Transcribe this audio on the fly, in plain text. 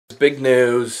Big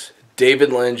news,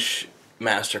 David Lynch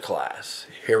Masterclass.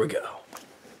 Here we go.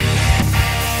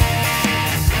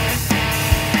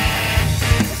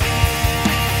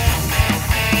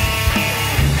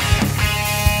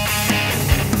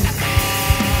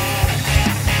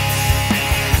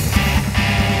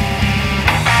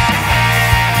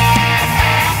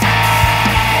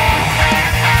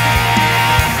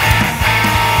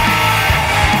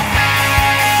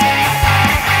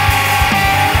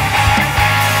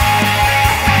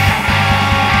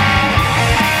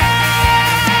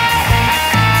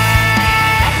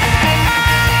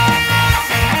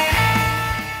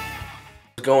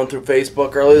 Going through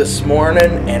Facebook early this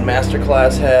morning, and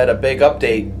Masterclass had a big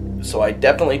update, so I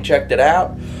definitely checked it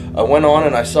out. I went on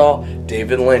and I saw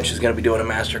David Lynch is going to be doing a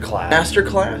Masterclass.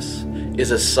 Masterclass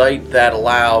is a site that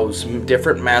allows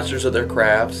different masters of their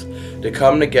crafts to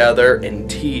come together and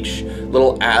teach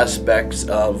little aspects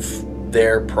of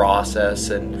their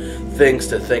process and things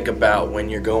to think about when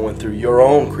you're going through your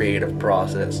own creative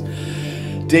process.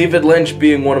 David Lynch,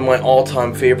 being one of my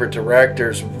all-time favorite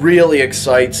directors, really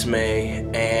excites me,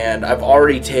 and I've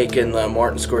already taken the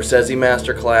Martin Scorsese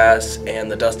Masterclass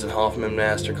and the Dustin Hoffman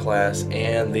Masterclass,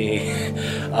 and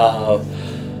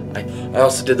I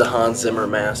also did the Hans Zimmer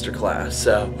Masterclass.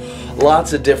 So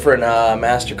lots of different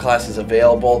Masterclasses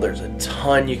available. There's a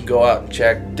ton you can go out and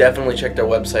check. Definitely check their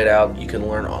website out. You can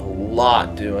learn a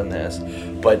lot doing this.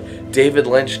 But David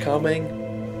Lynch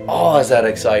coming, oh, is that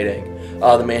exciting.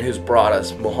 The man who's brought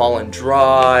us Mulholland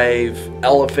Drive,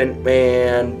 Elephant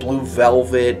Man, Blue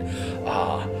Velvet,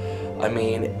 I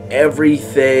mean,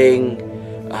 everything,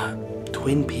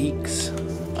 Twin Peaks.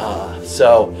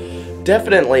 So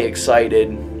definitely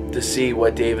excited to see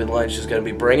what David Lynch is going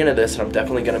to be bringing to this, and I'm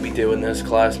definitely going to be doing this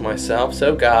class myself.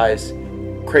 So guys,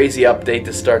 crazy update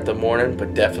to start the morning,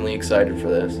 but definitely excited for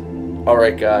this.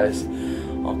 Alright guys,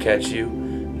 I'll catch you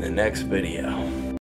in the next video.